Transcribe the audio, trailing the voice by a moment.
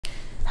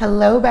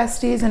Hello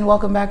besties and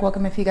welcome back.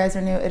 Welcome if you guys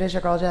are new. It is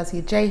your girl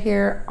Jessie J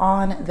here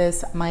on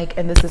this mic,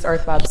 and this is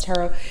Earth Vibes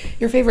Tarot,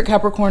 your favorite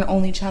Capricorn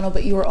only channel,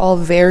 but you are all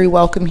very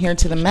welcome here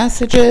to the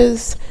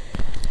messages.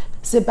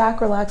 Sit back,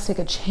 relax, take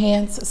a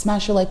chance,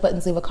 smash your like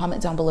buttons, leave a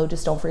comment down below.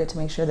 Just don't forget to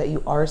make sure that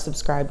you are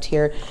subscribed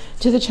here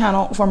to the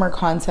channel for more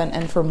content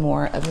and for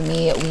more of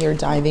me. We are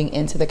diving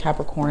into the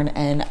Capricorn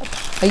and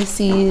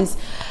Pisces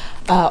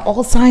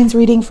all signs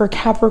reading for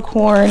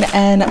Capricorn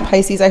and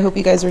Pisces. I hope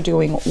you guys are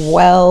doing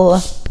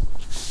well.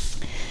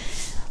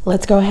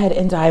 Let's go ahead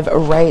and dive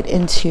right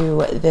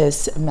into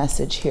this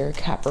message here,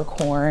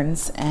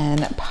 Capricorns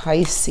and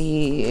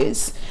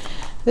Pisces.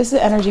 This is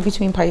the energy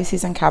between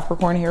Pisces and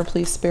Capricorn here,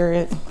 please,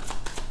 Spirit.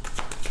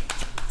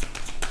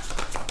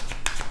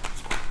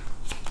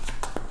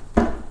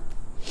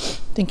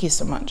 Thank you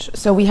so much.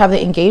 So we have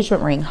the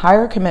engagement ring,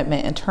 higher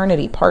commitment,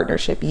 eternity,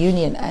 partnership,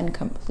 union, and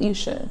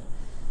completion.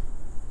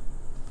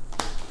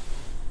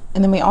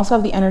 And then we also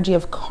have the energy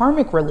of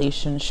karmic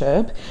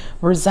relationship,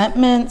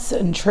 resentments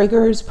and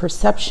triggers,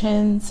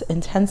 perceptions,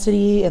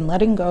 intensity and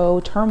letting go,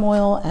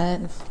 turmoil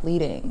and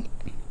fleeting.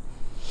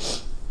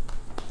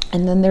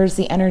 And then there's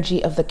the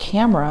energy of the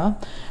camera,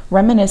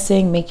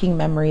 reminiscing, making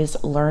memories,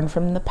 learn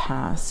from the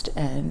past,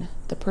 and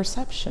the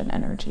perception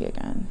energy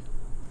again.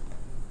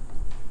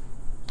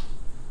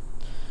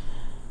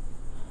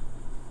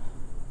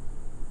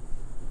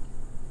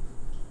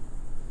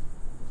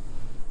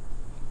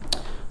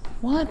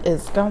 What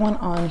is going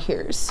on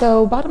here?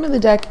 So bottom of the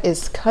deck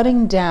is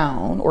cutting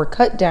down, or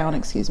cut down,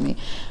 excuse me,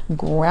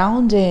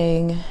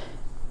 grounding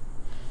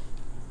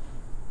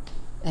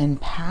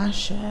and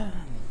passion.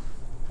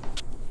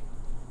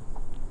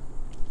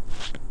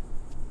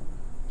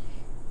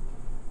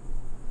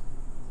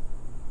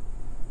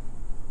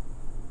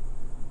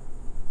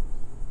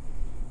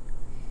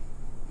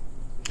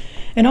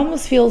 It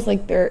almost feels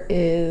like there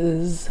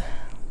is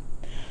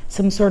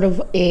some sort of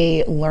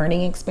a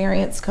learning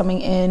experience coming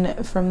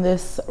in from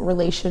this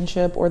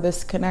relationship or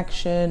this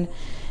connection.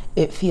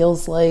 It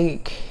feels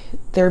like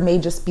there may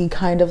just be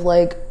kind of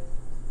like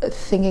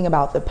thinking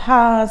about the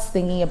past,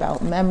 thinking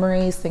about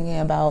memories, thinking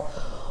about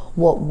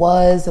what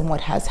was and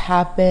what has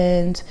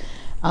happened,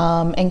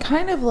 and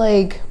kind of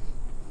like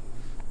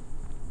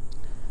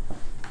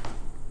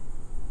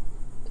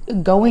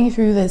going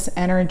through this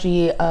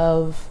energy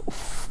of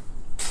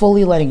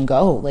fully letting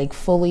go, like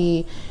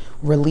fully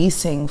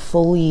releasing,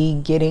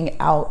 fully getting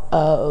out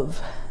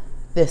of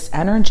this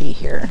energy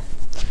here.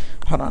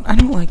 Hold on, I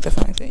don't like the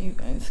fact that you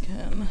guys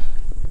can.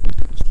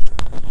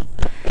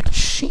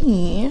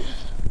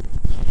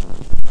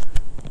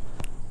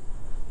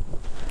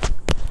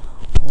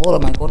 Oh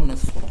my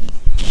goodness.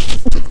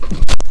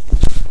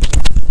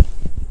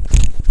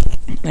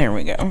 There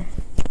we go.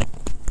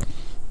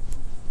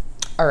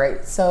 All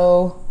right,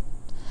 so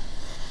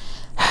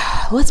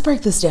let's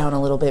break this down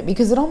a little bit,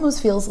 because it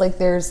almost feels like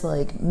there's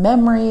like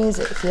memories.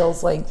 It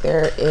feels like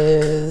there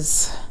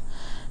is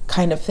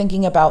kind of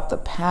thinking about the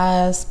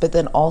past, but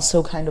then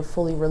also kind of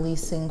fully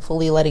releasing,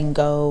 fully letting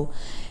go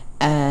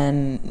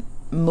and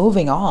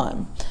moving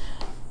on.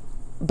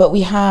 But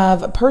we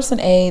have person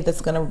A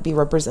that's going to be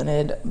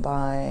represented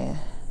by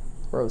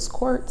rose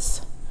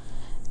quartz.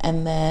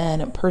 And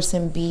then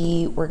person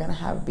B, we're going to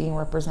have being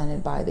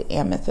represented by the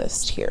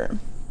amethyst here.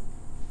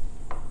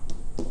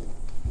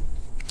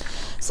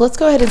 So let's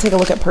go ahead and take a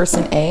look at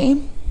person A.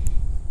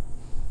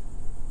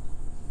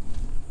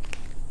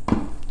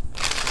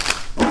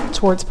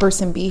 Towards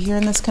person B here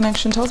in this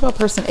connection. Tell us about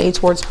person A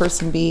towards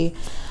person B.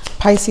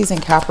 Pisces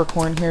and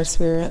Capricorn here,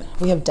 Spirit.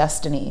 We have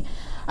destiny.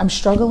 I'm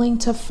struggling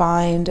to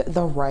find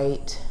the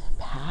right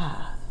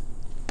path.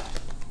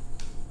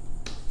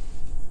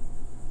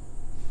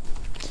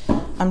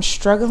 I'm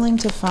struggling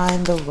to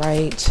find the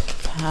right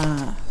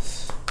path.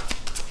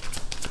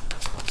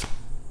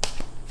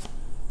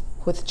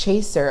 With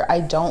chaser, I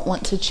don't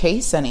want to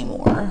chase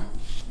anymore.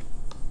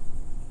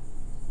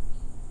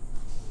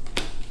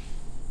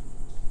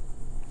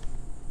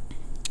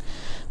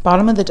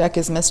 Bottom of the deck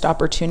is missed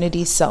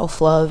opportunity,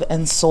 self-love,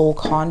 and soul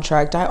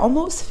contract. I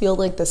almost feel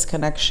like this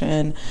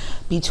connection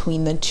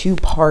between the two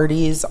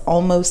parties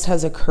almost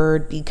has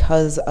occurred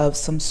because of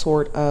some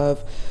sort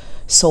of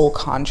soul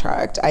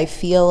contract. I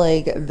feel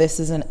like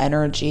this is an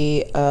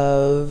energy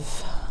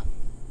of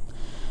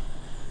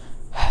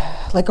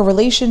like a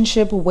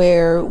relationship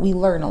where we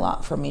learn a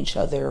lot from each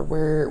other,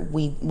 where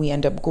we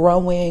end up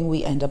growing,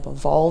 we end up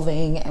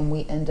evolving, and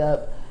we end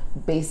up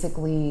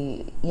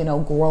basically, you know,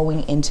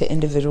 growing into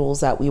individuals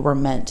that we were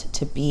meant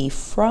to be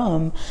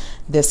from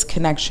this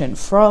connection,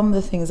 from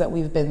the things that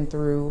we've been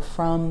through,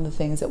 from the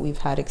things that we've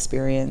had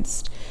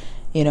experienced,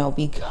 you know,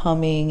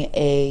 becoming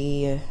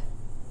a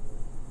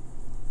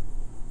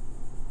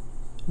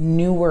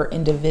newer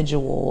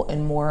individual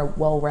and more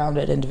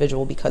well-rounded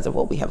individual because of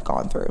what we have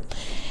gone through.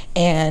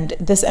 And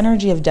this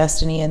energy of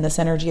destiny and this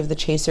energy of the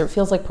chaser, it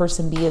feels like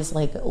person B is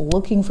like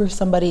looking for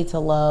somebody to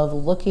love,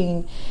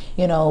 looking,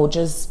 you know,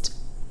 just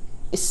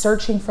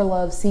searching for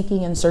love,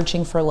 seeking and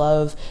searching for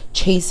love,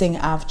 chasing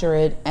after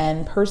it.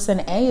 And person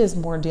A is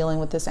more dealing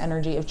with this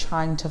energy of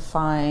trying to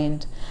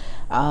find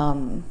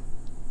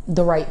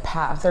the right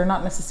path. They're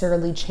not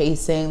necessarily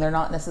chasing, they're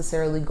not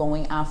necessarily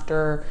going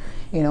after,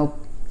 you know,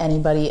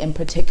 anybody in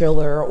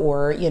particular,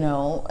 or, you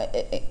know,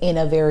 in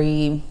a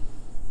very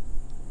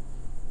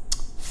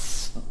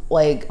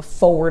like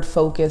forward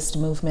focused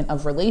movement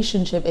of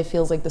relationship. It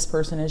feels like this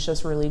person is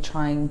just really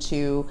trying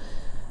to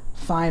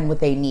find what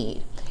they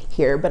need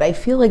here. But I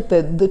feel like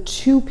the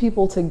two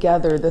people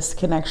together, this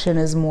connection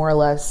is more or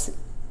less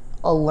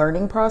a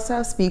learning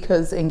process,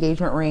 because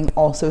engagement ring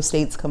also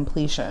states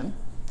completion,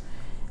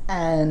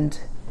 and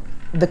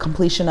the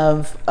completion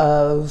of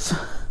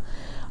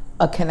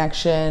a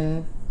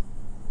connection,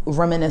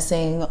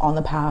 reminiscing on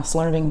the past,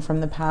 learning from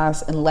the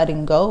past, and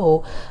letting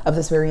go of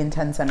this very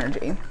intense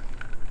energy.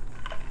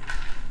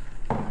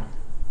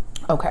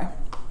 Okay,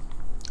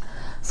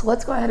 so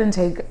let's go ahead and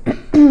take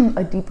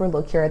a deeper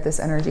look here at this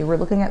energy. We're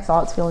looking at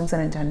thoughts, feelings,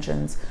 and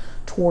intentions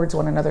towards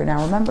one another.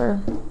 Now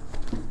remember,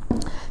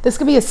 this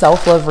could be a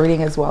self-love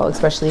reading as well,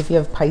 especially if you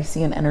have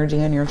Piscean energy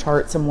in your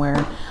chart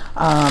somewhere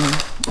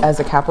as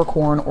a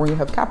Capricorn, or you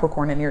have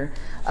Capricorn in your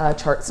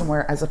chart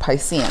somewhere as a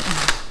Piscean.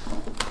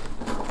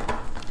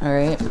 All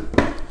right.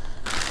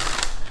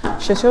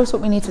 Show us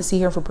what we need to see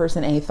here for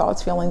person A.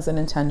 Thoughts, feelings, and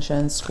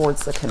intentions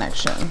towards the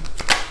connection.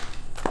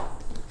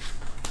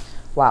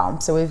 Wow.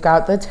 So we've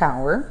got the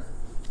Tower.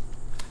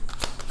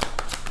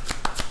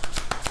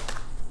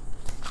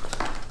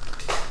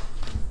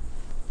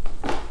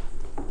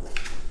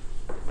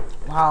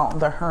 Wow,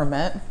 the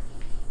Hermit.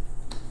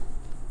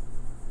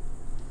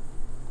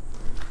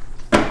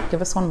 Give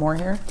us one more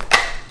here.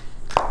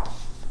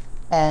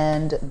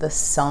 And the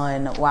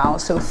Sun. Wow,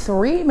 so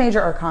 3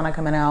 major arcana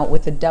coming out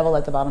with the Devil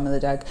at the bottom of the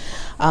deck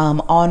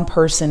on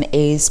person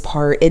A's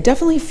part. It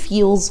definitely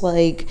feels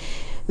like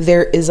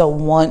there is a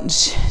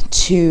want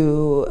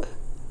to...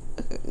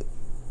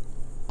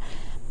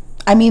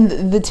 I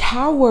mean, the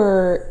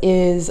Tower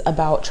is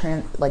about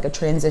like a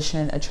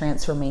transition, a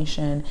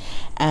transformation,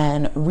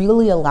 and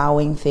really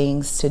allowing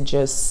things to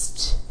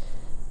just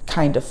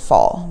kind of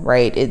fall,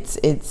 right?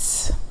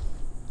 It's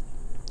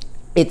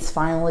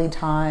finally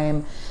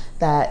time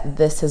that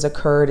this has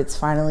occurred. It's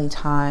finally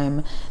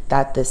time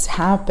that this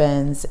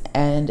happens.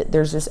 And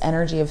there's this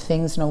energy of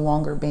things no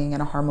longer being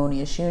in a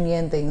harmonious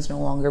union, things no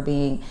longer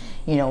being,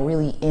 you know,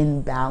 really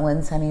in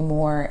balance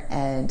anymore.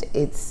 And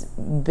it's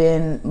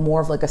been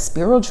more of like a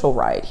spiritual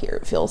ride here,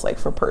 it feels like,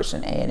 for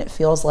person A. And it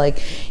feels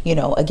like, you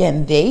know,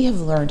 again, they have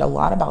learned a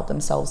lot about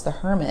themselves, the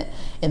Hermit,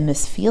 in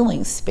this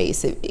feeling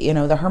space. You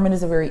know, the Hermit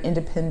is a very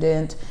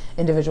independent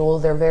individual.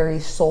 They're very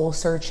soul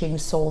searching,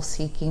 soul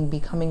seeking,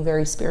 becoming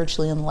very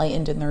spiritually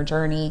enlightened in their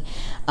journey.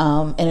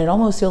 And it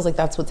almost feels like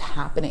that's what's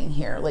happening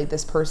here. Like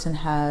this person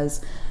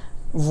has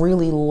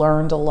really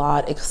learned a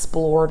lot,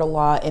 explored a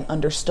lot, and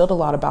understood a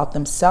lot about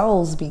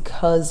themselves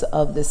because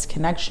of this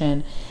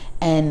connection,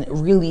 and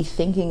really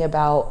thinking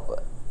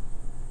about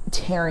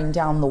tearing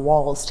down the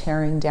walls,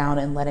 tearing down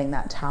and letting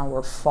that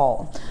tower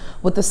fall.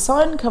 With the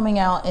Sun coming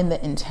out in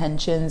the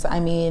intentions, I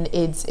mean,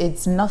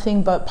 it's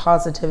nothing but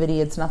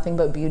positivity, it's nothing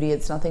but beauty,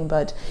 it's nothing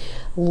but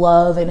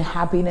love and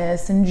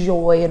happiness and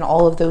joy and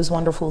all of those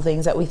wonderful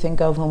things that we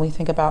think of when we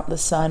think about the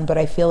Sun. But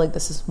I feel like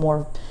this is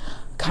more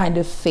kind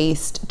of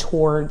faced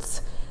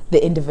towards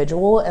the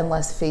individual and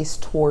less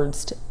faced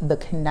towards the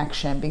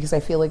connection, because I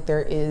feel like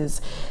there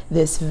is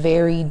this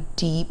very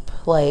deep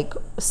like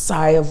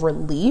sigh of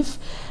relief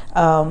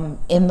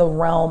in the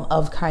realm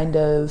of kind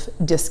of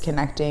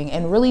disconnecting,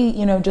 and really,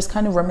 you know, just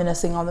kind of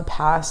reminiscing on the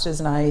past is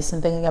nice,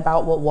 and thinking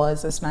about what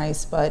was is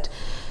nice. But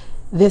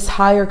this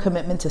higher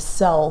commitment to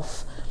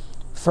self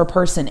for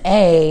person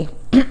A,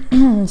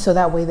 so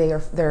that way they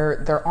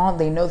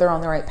know they're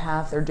on the right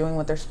path, they're doing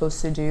what they're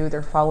supposed to do,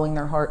 they're following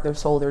their heart, their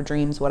soul, their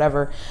dreams,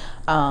 whatever.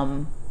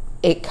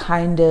 It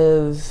kind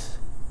of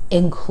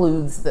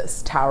includes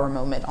this Tower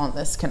moment on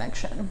this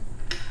connection.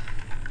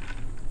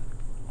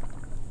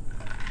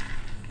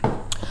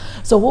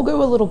 So we'll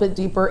go a little bit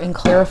deeper and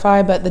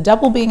clarify, but the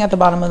Devil being at the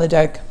bottom of the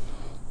deck,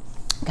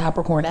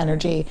 Capricorn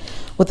energy,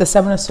 with the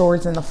 7 of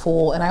Swords and the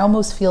Fool. And I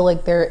almost feel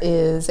like there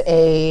is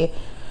a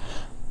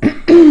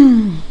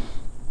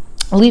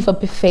leap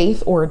of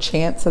faith or a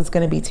chance that's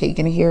going to be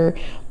taken here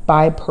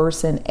by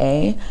person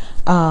A.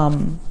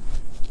 And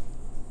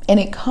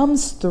it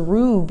comes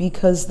through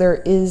because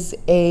there is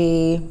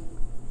a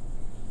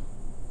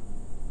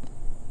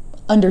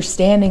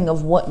understanding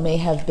of what may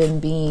have been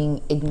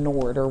being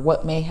ignored, or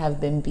what may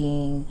have been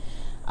being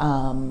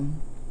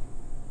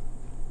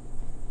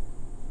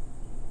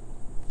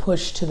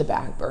pushed to the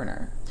back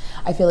burner.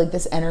 I feel like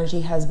this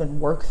energy has been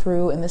worked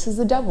through, and this is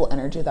the Devil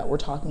energy that we're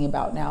talking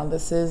about now.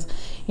 This is,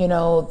 you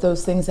know,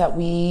 those things that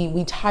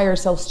we tie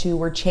ourselves to,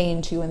 we're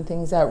chained to, and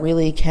things that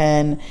really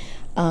can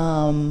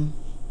end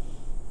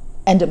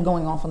up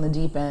going off on the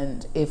deep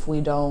end if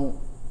we don't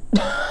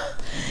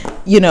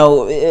you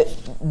know,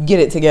 get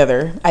it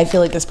together. I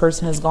feel like this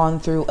person has gone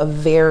through a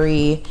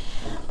very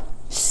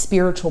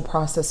spiritual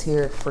process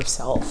here for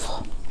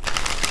self.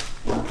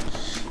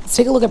 Let's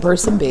take a look at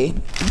person B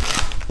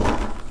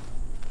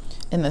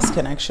in this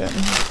connection.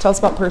 Tell us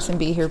about person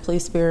B here,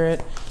 please,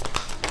 Spirit.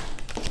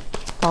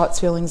 Thoughts,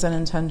 feelings, and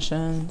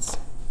intentions.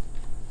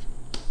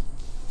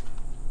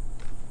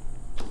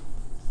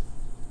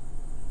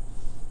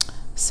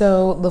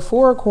 So the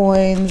Four of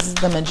Coins,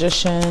 the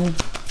Magician,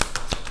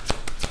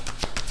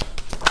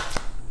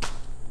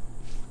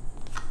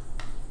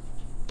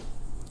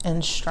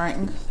 and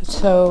Strength.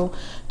 So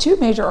 2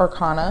 major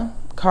arcana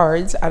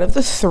cards out of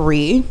the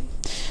 3.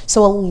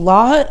 So a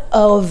lot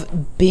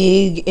of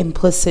big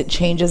implicit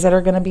changes that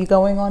are going to be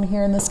going on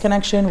here in this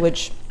connection,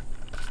 which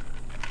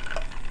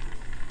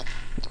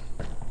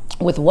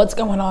with what's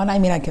going on, I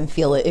mean, I can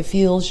feel it. It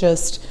feels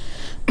just,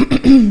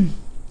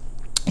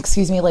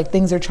 excuse me, like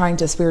things are trying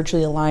to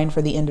spiritually align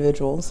for the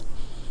individuals.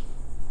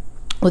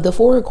 With the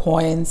Four of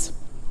Coins,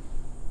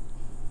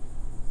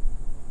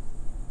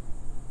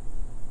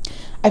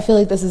 I feel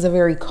like this is a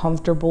very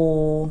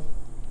comfortable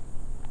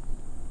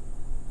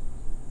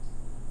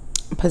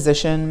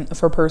position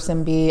for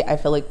person B. I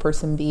feel like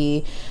person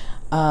B,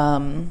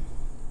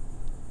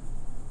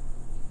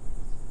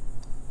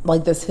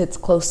 like this hits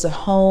close to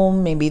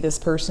home. Maybe this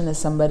person is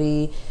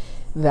somebody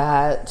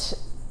that,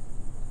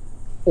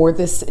 or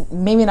this,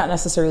 maybe not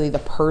necessarily the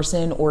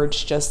person, or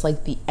it's just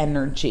like the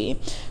energy,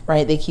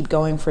 right? They keep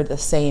going for the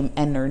same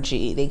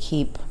energy. They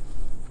keep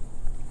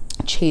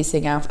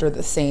chasing after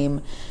the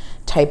same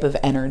type of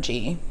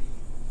energy.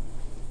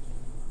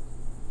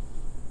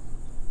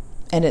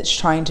 And it's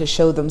trying to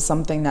show them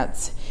something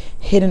that's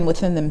hidden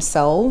within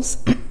themselves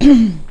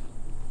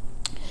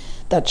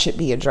that should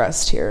be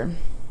addressed here.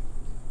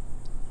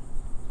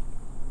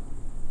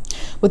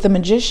 With the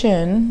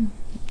Magician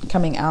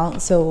coming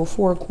out, so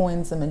 4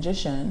 coins, the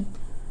Magician.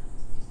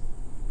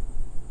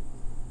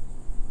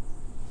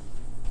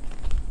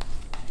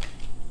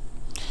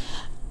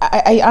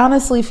 I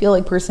honestly feel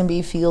like person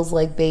B feels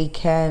like they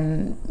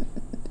can,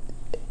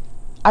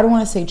 I don't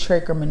want to say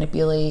trick or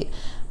manipulate,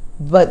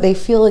 but they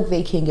feel like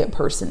they can get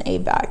person A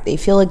back. They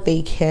feel like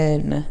they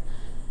can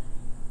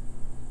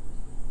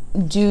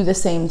do the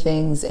same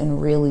things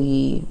and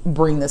really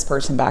bring this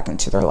person back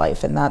into their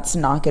life. And that's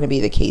not going to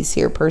be the case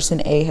here.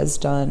 Person A has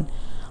done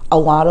a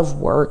lot of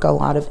work, a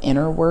lot of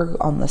inner work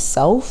on the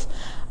self,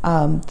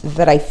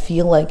 that I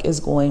feel like is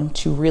going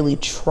to really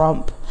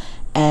trump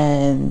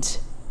and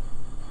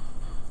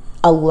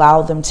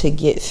allow them to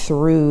get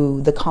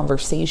through the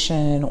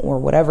conversation or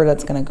whatever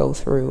that's going to go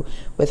through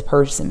with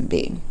person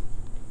B,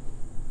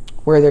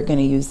 where they're going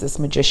to use this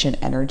Magician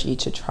energy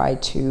to try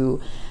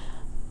to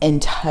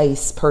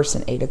entice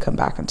person A to come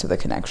back into the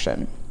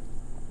connection.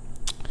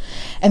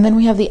 And then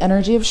we have the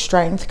energy of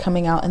Strength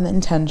coming out in the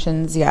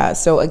intentions. Yeah,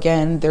 so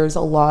again, there's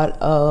a lot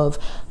of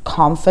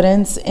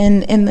confidence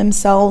in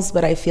themselves,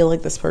 but I feel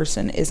like this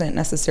person isn't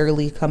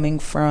necessarily coming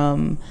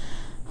from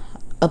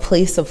a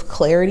place of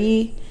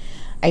clarity.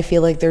 I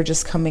feel like they're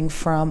just coming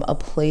from a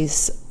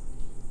place,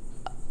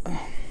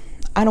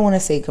 I don't want to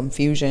say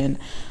confusion,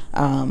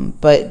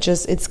 but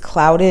just it's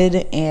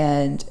clouded,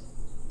 and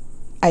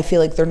I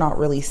feel like they're not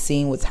really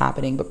seeing what's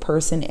happening. But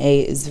person A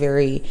is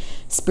very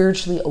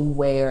spiritually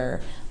aware,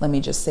 let me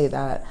just say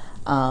that,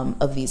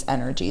 of these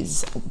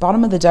energies.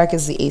 Bottom of the deck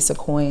is the Ace of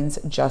Coins,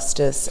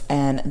 Justice,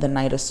 and the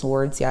Knight of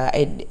Swords. Yeah,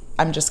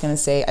 I'm just going to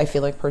say I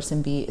feel like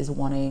person B is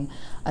wanting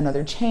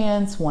another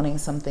chance, wanting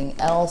something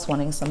else,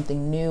 wanting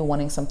something new,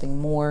 wanting something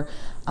more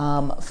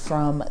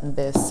from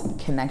this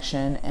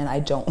connection. And I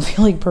don't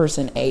feel like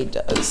person A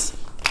does.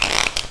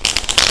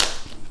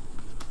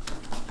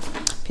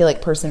 I feel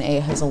like person A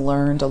has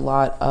learned a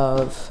lot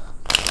of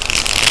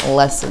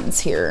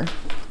lessons here.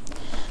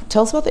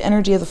 Tell us about the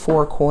energy of the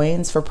 4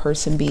 coins for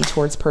person B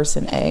towards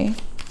person A.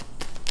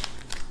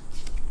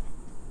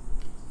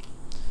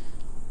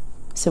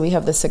 So we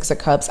have the 6 of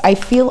Cups. I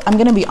feel, I'm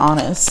going to be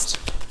honest,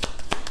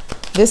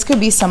 this could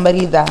be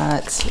somebody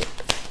that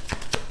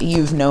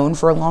you've known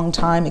for a long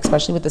time,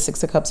 especially with the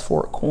 6 of Cups,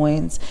 4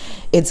 coins.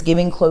 It's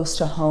giving close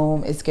to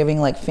home. It's giving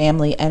like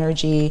family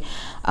energy.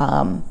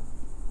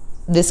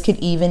 This could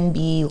even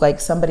be like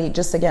somebody,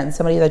 just again,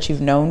 somebody that you've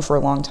known for a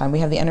long time. We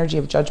have the energy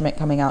of Judgment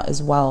coming out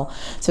as well.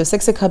 So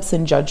 6 of Cups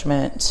and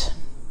Judgment.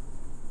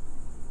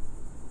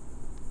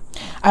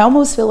 I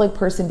almost feel like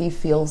person B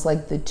feels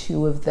like the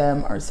two of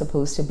them are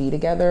supposed to be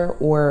together,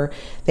 or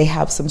they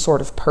have some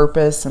sort of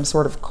purpose, some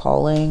sort of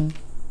calling.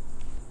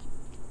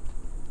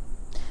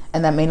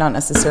 And that may not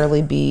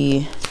necessarily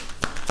be,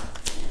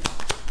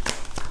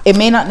 it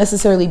may not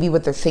necessarily be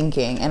what they're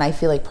thinking. And I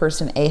feel like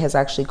person A has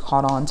actually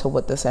caught on to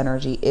what this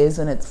energy is,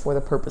 and it's for the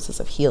purposes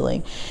of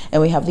healing.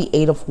 And we have the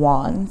 8 of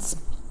Wands.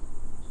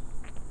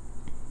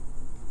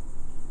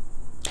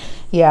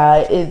 Yeah,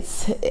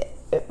 it's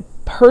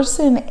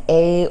person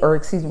A, or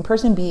excuse me,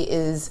 person B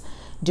is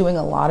doing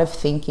a lot of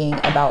thinking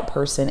about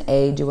person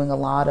A, doing a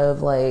lot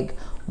of like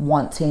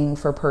wanting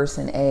for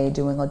person A,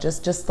 doing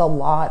just a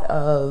lot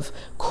of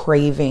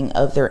craving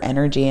of their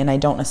energy. And I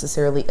don't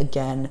necessarily,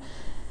 again,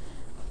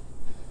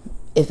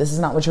 if this is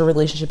not what your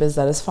relationship is,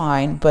 that is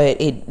fine, but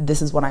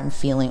this is what I'm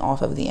feeling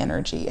off of the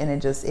energy. And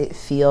it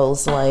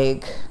feels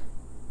like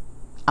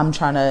I'm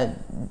trying to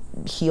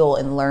heal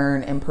and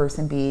learn, and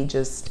person B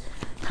just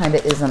kind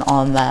of isn't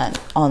on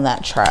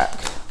that track.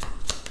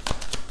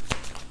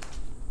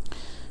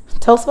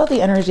 Tell us about the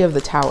energy of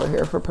the Tower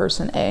here for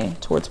person A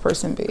towards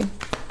person B.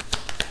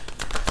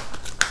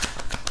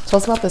 Tell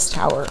us about this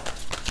Tower.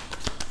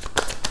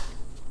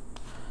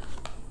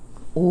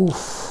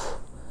 Oof.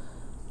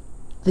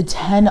 The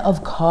 10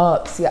 of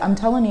Cups. Yeah, I'm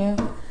telling you.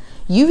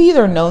 You've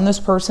either known this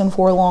person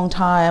for a long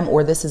time,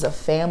 or this is a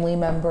family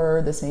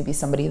member. This may be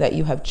somebody that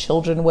you have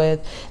children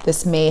with.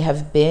 This may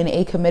have been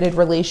a committed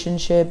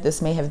relationship.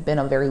 This may have been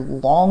a very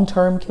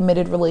long-term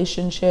committed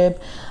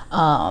relationship.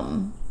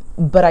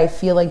 But I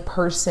feel like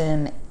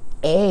person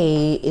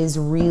A is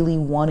really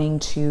wanting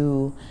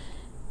to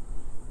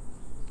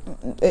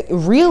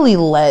really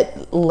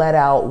let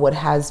out what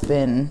has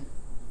been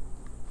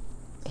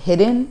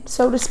hidden,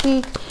 so to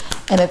speak.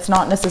 And it's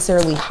not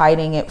necessarily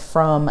hiding it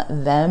from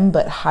them,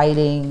 but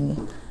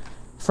hiding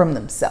from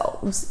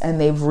themselves.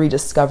 And they've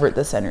rediscovered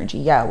this energy.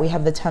 Yeah, we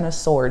have the 10 of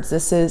Swords.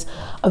 This is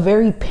a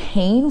very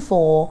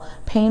painful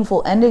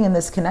ending in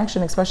this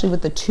connection, especially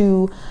with the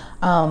 2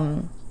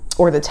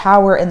 or the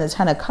Tower and the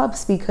 10 of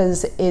Cups,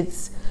 because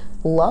it's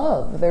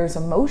love. There's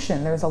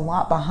emotion. There's a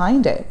lot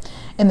behind it.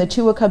 And the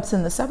 2 of Cups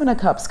and the 7 of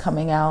Cups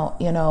coming out,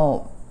 you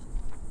know,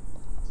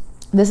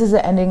 this is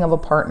the ending of a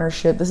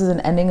partnership. This is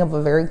an ending of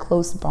a very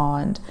close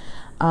bond.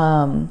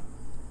 And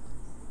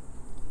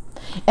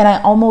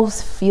I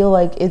almost feel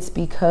like it's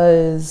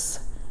because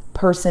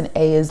person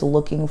A is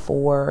looking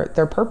for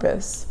their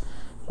purpose,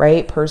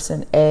 right?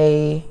 Person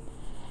A,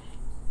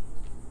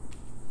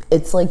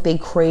 it's like they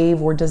crave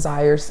or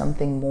desire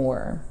something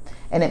more.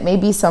 And it may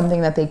be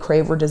something that they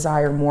crave or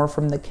desire more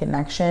from the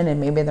connection, and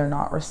maybe they're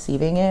not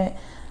receiving it.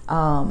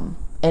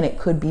 And it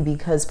could be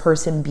because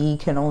person B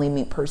can only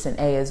meet person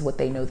A as what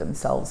they know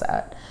themselves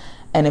at.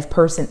 And if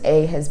person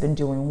A has been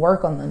doing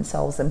work on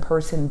themselves, and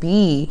person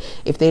B,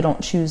 if they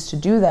don't choose to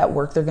do that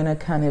work, they're going to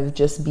kind of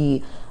just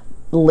be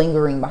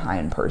lingering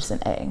behind person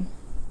A.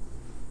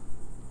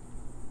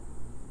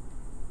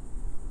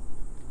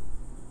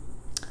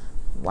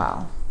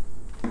 Wow.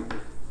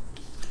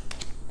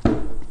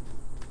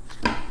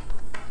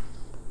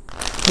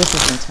 This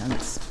is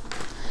intense.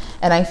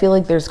 And I feel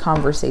like there's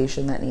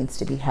conversation that needs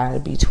to be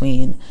had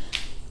between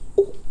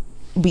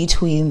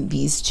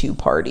these two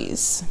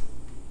parties.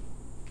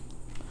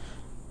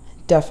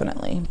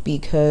 Definitely,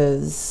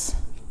 because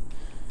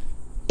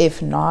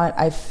if not,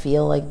 I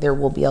feel like there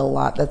will be a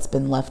lot that's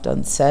been left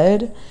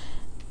unsaid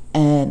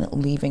and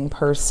leaving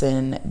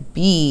person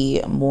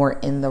B more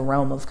in the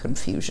realm of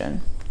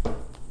confusion.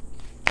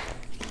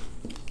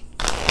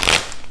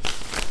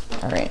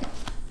 All right.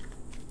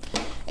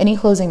 Any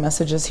closing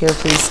messages here,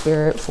 please,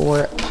 Spirit,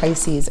 for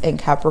Pisces and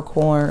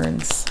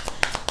Capricorns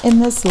in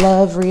this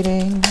love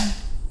reading?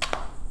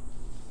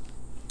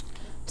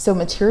 So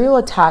material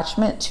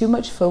attachment, too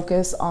much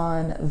focus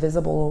on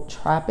visible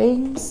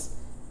trappings.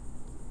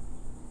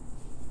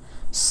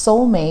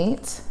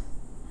 Soulmate,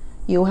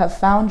 you have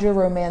found your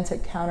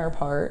romantic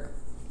counterpart.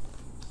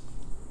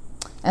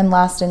 And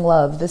lasting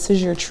love, this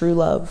is your true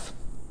love.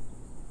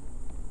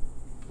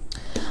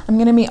 I'm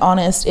going to be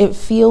honest, it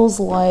feels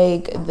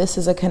like this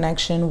is a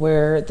connection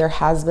where there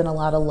has been a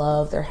lot of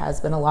love, there has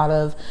been a lot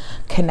of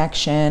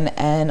connection,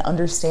 and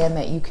understand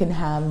that you can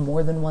have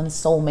more than one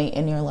soulmate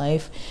in your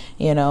life.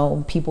 You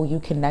know, people you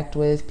connect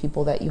with,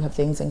 people that you have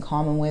things in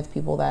common with,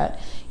 people that,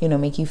 you know,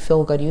 make you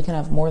feel good. You can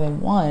have more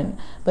than one,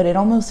 but it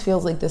almost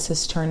feels like this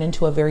has turned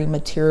into a very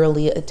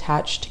materially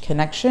attached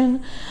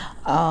connection,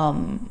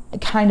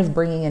 kind of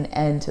bringing an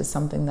end to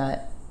something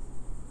that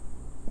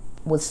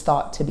was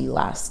thought to be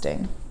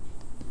lasting.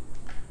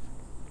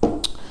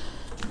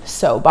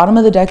 So bottom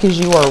of the deck is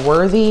you are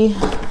worthy.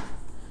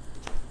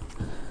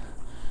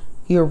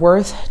 Your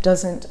worth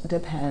doesn't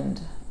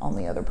depend on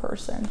the other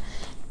person.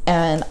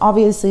 And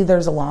obviously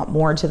there's a lot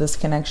more to this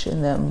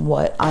connection than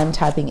what I'm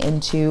tapping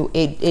into.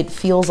 It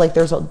feels like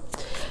there's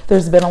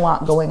been a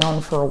lot going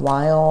on for a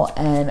while,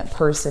 and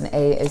person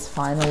A is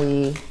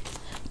finally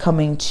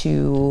coming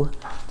to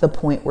the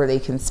point where they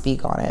can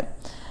speak on it.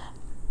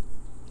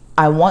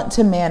 I want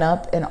to man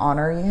up and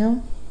honor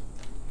you.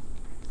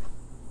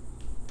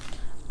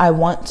 I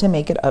want to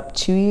make it up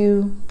to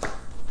you.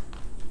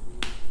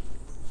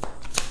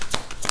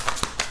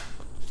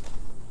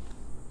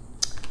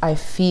 I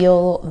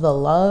feel the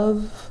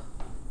love.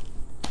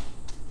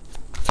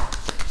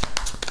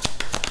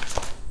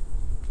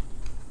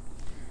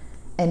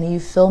 And you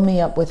fill me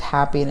up with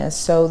happiness.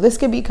 So this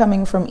could be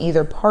coming from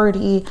either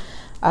party.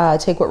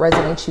 Take what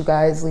resonates, you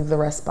guys. Leave the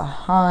rest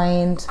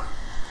behind.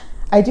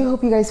 I do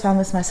hope you guys found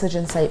this message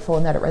insightful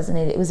and that it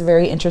resonated. It was a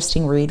very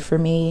interesting read for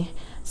me.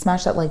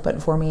 Smash that like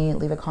button for me.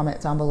 Leave a comment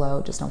down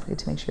below. Just don't forget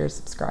to make sure you're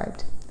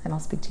subscribed. And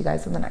I'll speak to you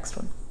guys in the next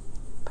one.